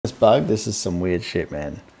bug, this is some weird shit,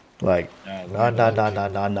 man. Like 9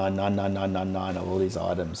 of all these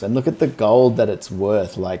items, and look at the gold that it's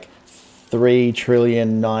worth. Like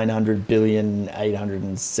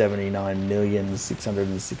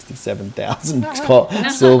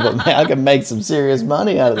 3,900,879,667,000 silver. Man, I can make some serious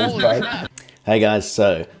money out of this, bro. Hey guys,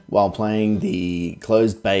 so while playing the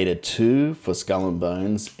closed beta 2 for Skull and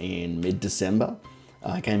Bones in mid-December,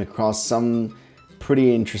 I came across some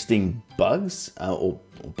pretty interesting bugs, or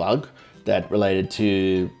bug, that related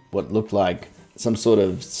to what looked like some sort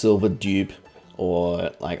of silver dupe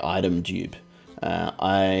or like item dupe.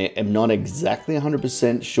 I am not exactly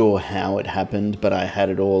 100% sure how it happened, but I had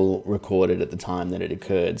it all recorded at the time that it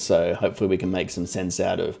occurred, so hopefully we can make some sense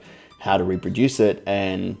out of how to reproduce it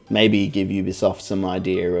and maybe give Ubisoft some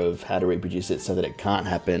idea of how to reproduce it so that it can't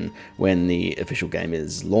happen when the official game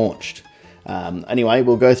is launched. Anyway,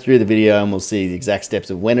 we'll go through the video and we'll see the exact steps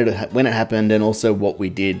of when it happened and also what we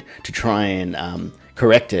did to try and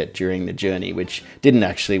correct it during the journey, which didn't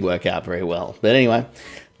actually work out very well. But anyway,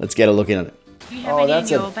 let's get a look at it. Oh, that's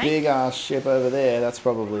a big ass ship over there. That's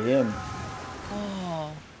probably him.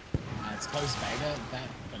 Oh, it's closed beta,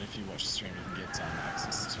 but if you watch the stream, you can get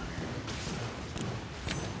access to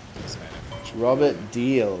closed beta. Robert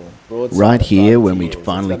Deal. Right here, when we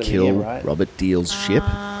finally kill Robert Deal's ship,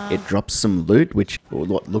 it drops some loot, which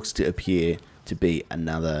what looks to appear to be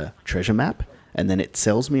another treasure map, and then it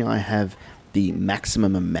tells me I have the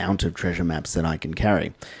maximum amount of treasure maps that I can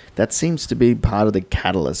carry. That seems to be part of the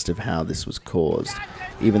catalyst of how this was caused,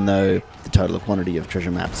 even though the total quantity of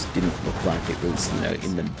treasure maps didn't look like it was, you know,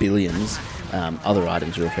 in the billions. Other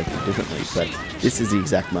items were affected differently, but this is the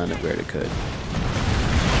exact moment where it occurred.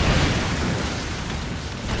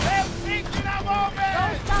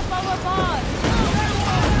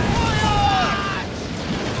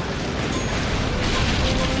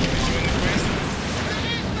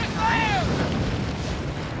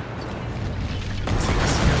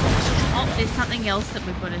 There's something else that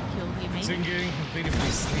we've got to kill here, maybe. So getting completed by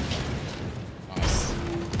sneak. Nice.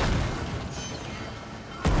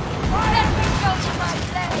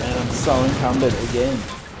 And I'm so encumbered again.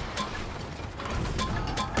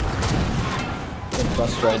 It's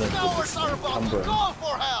frustrating. I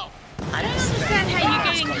don't understand how you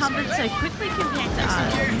get encumbered so quickly compared to us.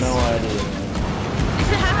 I have no idea. This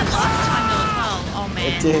it happened last time though as well. Oh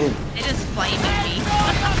man. It did. They're just flaming me.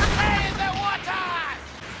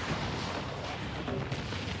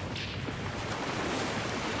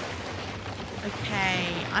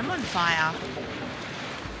 Okay, I'm on fire.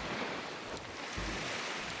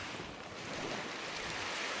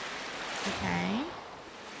 Okay.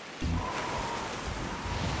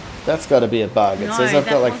 That's got to be a bug. It says I've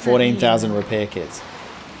got like 14,000 repair kits.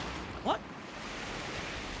 What?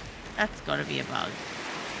 That's got to be a bug.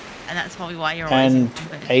 And that's probably why you're always And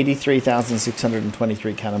encumbered.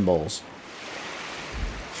 83,623 cannonballs.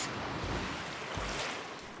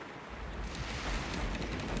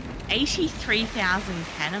 $83,000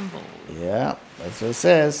 cannonballs. Yeah, that's what it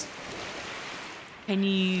says. Can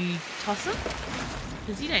you toss them?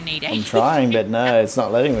 Because you don't need 80. I'm trying, but no, it's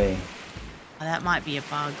not letting me. Oh, that might be a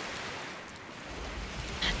bug.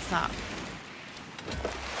 That sucks.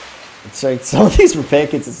 So some of these repair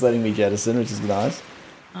kits it's letting me jettison, which is nice.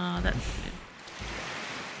 Oh, that's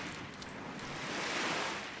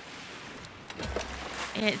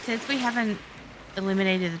good. Yeah, it says we haven't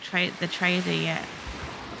eliminated the trader yet.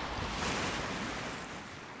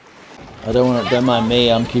 I don't want to, don't mind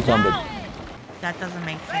me, I'm cucumbered. That doesn't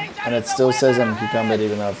make sense. And it still says I'm cucumbered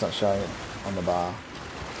even though it's not showing it on the bar.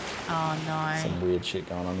 Oh no. Some weird shit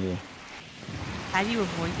going on here. How do you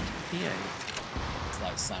avoid the torpedoes? It's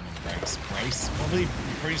like Simon Brace. Probably, you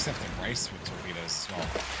probably just have to brace with torpedoes as well.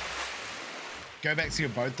 Go back to your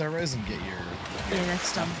boat though, Rose, and get your... Yeah,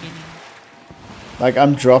 that's what I'm getting. Like,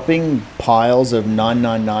 I'm dropping piles of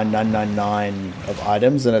 999,999 of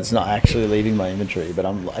items, and it's not actually leaving my inventory, but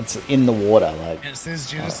it's in the water, like. And it says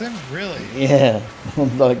jettison? Really? Yeah.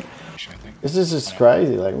 I'm like, this is just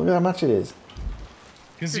crazy. Like, look at how much it is.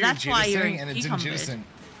 Because So you're that's why you're jettisoning and it didn't encumbered. jettison.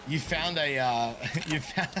 You found a,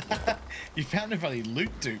 you found a bloody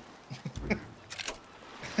loot dupe.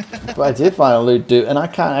 But I did find a loot dupe, and I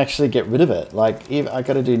can't actually get rid of it. Like, I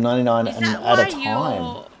got to do 99 at a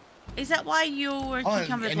time. Is that why you were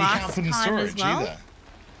cucumbered and you can't last put in time storage as well? either.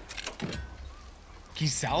 Can you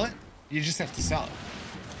sell it? You just have to sell it.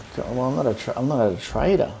 Well, I'm not a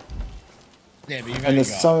trader. Yeah, but you've And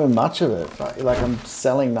there's so much of it. Like, I'm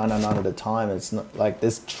selling 999 at a time. It's not like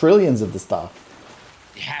there's trillions of the stuff.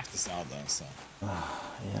 You have to sell it though, so.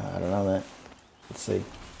 Yeah, I don't know, mate. Let's see.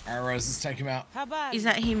 Alright, Rose, let's take him out. Is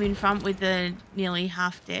that him in front with the nearly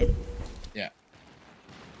half dead? Yeah.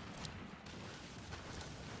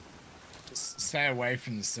 stay away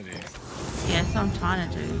from the city. Yeah, that's what I'm trying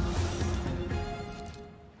to do.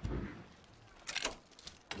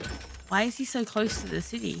 Why is he so close to the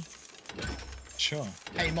city? Sure.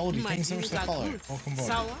 Hey, Moldy, thanks so much for the follow. Welcome aboard.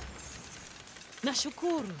 Sawa.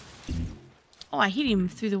 Nashukuru. Oh, I hit him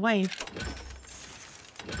through the wave.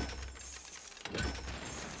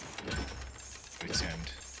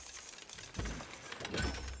 Returned.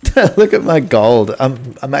 Look at my gold.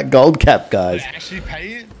 I'm at gold cap, guys. Did I actually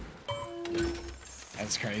pay it?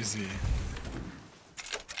 That's crazy.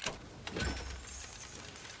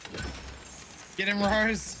 Get him,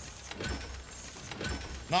 Rose.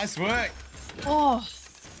 Nice work. Oh.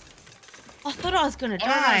 I thought I was going to Oh,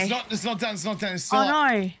 no, die. it's not done. It's not done. It's still Oh,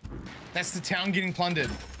 up. no. That's the town getting plundered.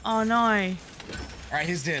 Oh, no. All right,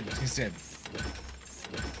 he's dead. He's dead.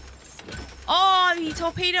 Oh, he's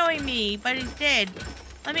torpedoing me, but he's dead.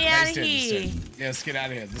 Let me out of He's here. dead. Yeah, let's get out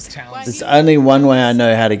of here. This town. There's only one way I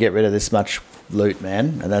know how to get rid of this much loot,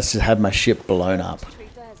 man, and that's to have my ship blown up.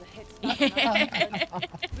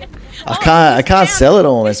 I can't sell it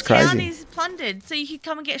all. It's This town crazy. is plundered, so you could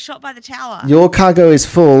come and get shot by the tower. Your cargo is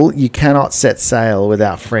full. You cannot set sail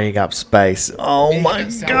without freeing up space. Oh my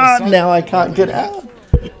god! Now I can't get out.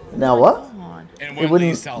 Now what? And It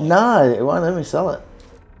wouldn't. No, it won't let me sell it.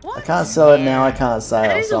 What? I can't sell it now. I can't That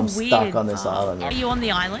sail, is so a I'm stuck weird on this bug. island. Are you on the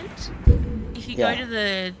island? If you Yeah. go to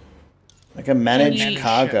the I can manage Can you-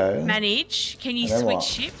 cargo. manage, can you And then switch what?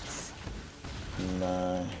 ships?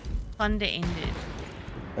 No. Plunder ended.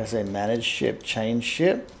 I say manage ship, change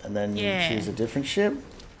ship, and then Yeah. choose a different ship.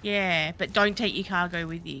 Yeah, but don't take your cargo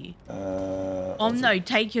with you. Oh no,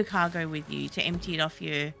 take your cargo with you to empty it off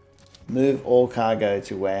your. Move all cargo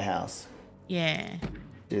to warehouse. Yeah.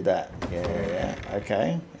 Do that. Yeah.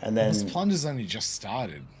 Okay. And This then plunder's only just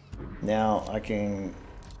started. now I can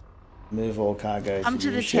move all cargo Come to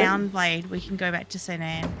new the ship. town, Blade. We can go back to St.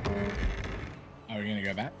 Anne. Are we gonna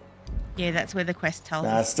go back? Yeah, that's where the quest tells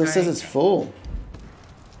Nah, it us. still to says go. it's full.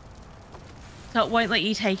 So it won't let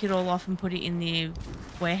you take it all off and put it in the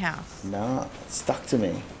warehouse. Nah, it's stuck to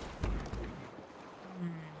me.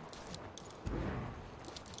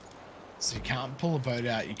 So you can't pull a boat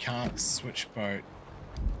out. You can't switch boat.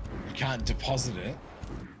 You can't deposit it.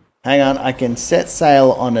 Hang on, I can set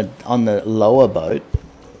sail on the lower boat,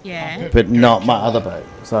 Yeah. but not my other boat.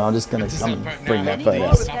 So I'm just gonna Does come that boat bring now that have boat any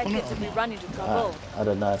out. stuff on it or not? I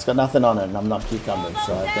don't know. It's got nothing on it, and I'm not cucumbered,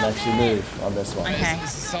 so I can actually move on this one. Okay. Is the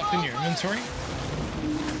stuff in your inventory?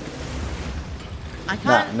 I No,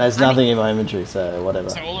 can't. there's I mean- nothing in my inventory, so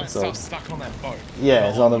whatever. So all that It's all- stuff's stuck on that boat. yeah,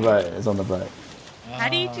 it's on the boat. It's on the boat. How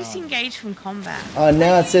do you disengage from combat? Oh,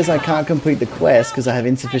 now it says I can't complete the quest because I have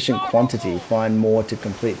insufficient quantity. Find more to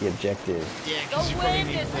complete the objective. Yeah, because you probably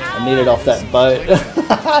need I need it off that boat.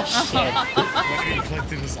 whatever you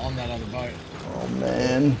collected is on that other boat. Oh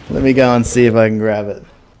man, let me go and see if I can grab it.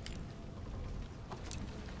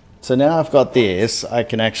 So now I've got this, I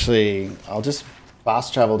can actually, I'll just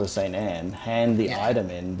fast travel to St. Anne, hand the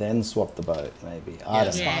item in, then swap the boat, maybe. I Yeah,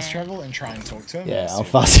 don't know. fast travel and try and talk to him. Yeah, See I'll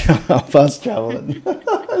if- fast travel it.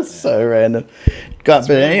 It's so random. God,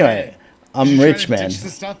 but anyway, I'm You're rich, trying to man. ditch the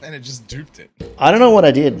stuff and it just duped it. I don't know what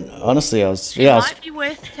I did. Honestly, I was, It yeah, I was, might be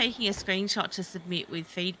worth taking a screenshot to submit with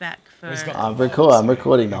feedback for. It's got I'm the record- VOD, I'm so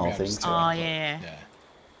recording the maybe whole I'll thing. just- Oh yeah. Yeah.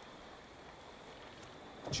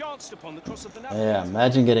 Chanced upon the cross of the yeah,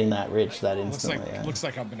 imagine getting that rich that Looks instantly. like yeah. looks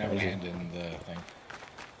like I've been able to hand in the thing.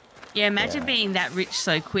 Yeah, imagine Yeah. being that rich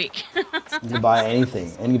so quick. You can buy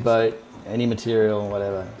anything, any boat, any material,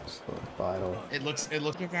 whatever. Just buy it all. It looks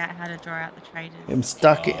Figures out how to draw out the traders. I'm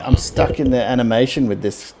stuck in the animation with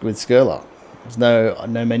Skurlock. There's no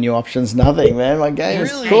menu options, nothing, man. My game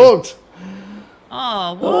Really? is cooked.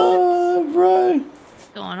 Oh, what? Oh, bro. What's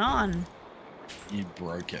going on? you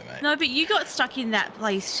broke it, mate. No, but you got stuck in that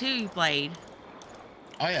place too, Blade.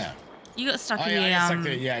 Oh yeah. You got stuck Oh in yeah, the it's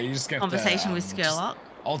like the, yeah, you just get conversation with just Skurlock.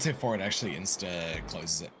 Alt F4 it actually insta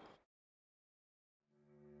closes it.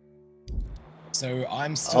 So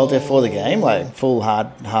I'm still Alt F4 the game, like full hard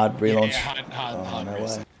relaunch. Yeah, hard no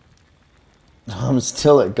reset. way. I'm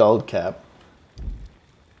still at gold cap.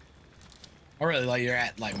 Oh really? Like you're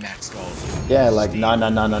at like max gold. Yeah, like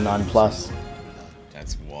 99999 plus.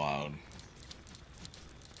 That's wild.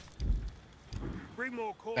 Bring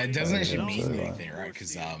more coal. That doesn't actually Yeah, mean absolutely. anything, right?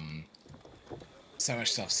 Because so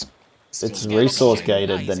much stuff's still It's resource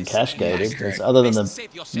gated Nice. than cache gated. That's correct. It's other than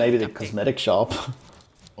maybe the cosmetic shop.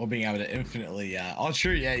 Or being able to infinitely oh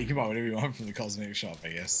true, yeah, you can buy whatever you want from the cosmetic shop, I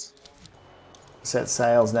guess. Set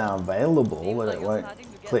sales now available, but it won't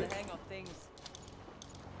click.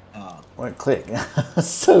 Won't click.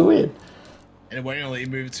 So weird. And it won't even let you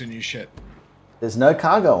move it to a new ship. There's no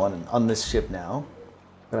cargo on this ship now.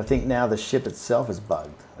 But I think now the ship itself is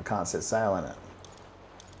bugged. I can't set sail in it.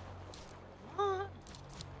 What?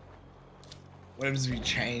 What happens if you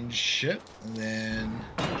change ship and then...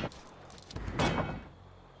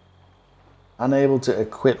 Unable to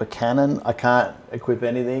equip a cannon. I can't equip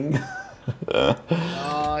anything.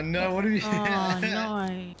 Oh no, what have you... Oh no.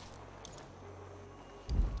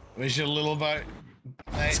 Where's your little boat,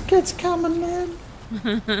 mate? It's coming, man.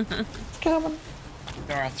 It's coming.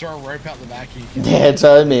 Alright, throw a rope out the back and you can... Yeah,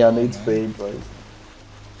 told me I need speed, please.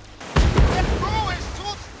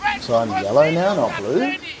 So I'm yellow now, not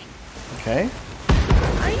blue? Okay.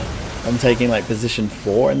 I'm taking like position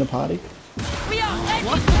 4 in the party.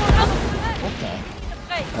 What the?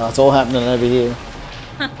 Oh, it's all happening over here.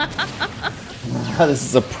 This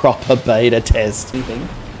is a proper beta test. You think?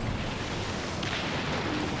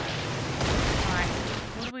 Right.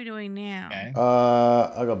 What are we doing now? Okay.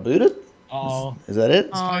 I got booted. Oh. Is that it?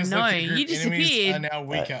 Oh Suppose no, local group you enemies disappeared. are now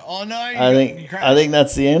weaker. Oh no, I think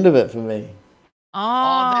that's the end of it for me.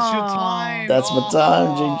 Oh, that's your time. That's my time.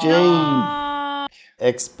 GG. Oh.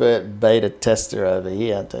 Expert beta tester over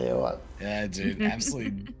here. I tell you what. Yeah, dude,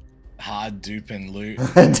 absolutely hard dupe and loot.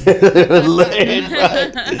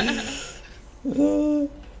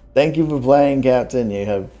 Thank you for playing, Captain. You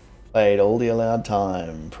have played all the allowed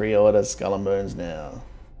time. Pre-order Skull and Bones now.